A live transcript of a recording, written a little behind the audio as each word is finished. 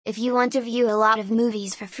If you want to view a lot of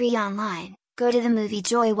movies for free online, go to the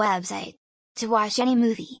Moviesjoy website. To watch any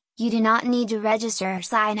movie, you do not need to register or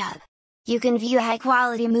sign up. You can view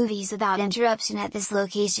high-quality movies without interruption at this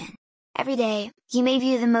location. Every day, you may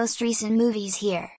view the most recent movies here.